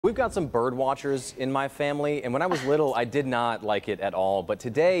We've got some bird watchers in my family, and when I was little, I did not like it at all. But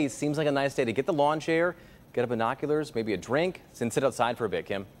today seems like a nice day to get the lawn chair, get a binoculars, maybe a drink, and sit outside for a bit,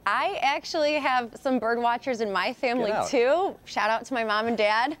 Kim. I actually have some bird watchers in my family, too. Shout out to my mom and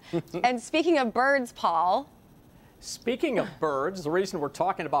dad. And speaking of birds, Paul. Speaking of birds, the reason we're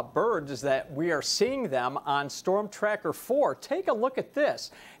talking about birds is that we are seeing them on Storm Tracker 4. Take a look at this.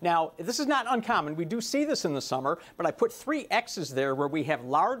 Now, this is not uncommon. We do see this in the summer, but I put 3 X's there where we have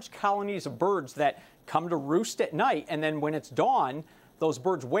large colonies of birds that come to roost at night, and then when it's dawn, those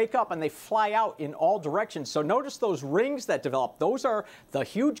birds wake up and they fly out in all directions. So notice those rings that develop. Those are the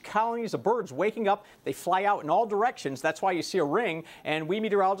huge colonies of birds waking up. They fly out in all directions. That's why you see a ring. And we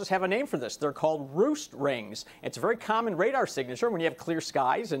meteorologists have a name for this. They're called roost rings. It's a very common radar signature when you have clear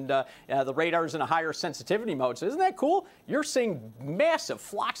skies and the radar is in a higher sensitivity mode. So isn't that cool? You're seeing massive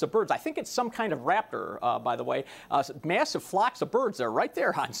flocks of birds. I think it's some kind of raptor, by the way. Massive flocks of birds. They're right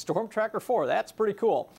there on Storm Tracker 4. That's pretty cool.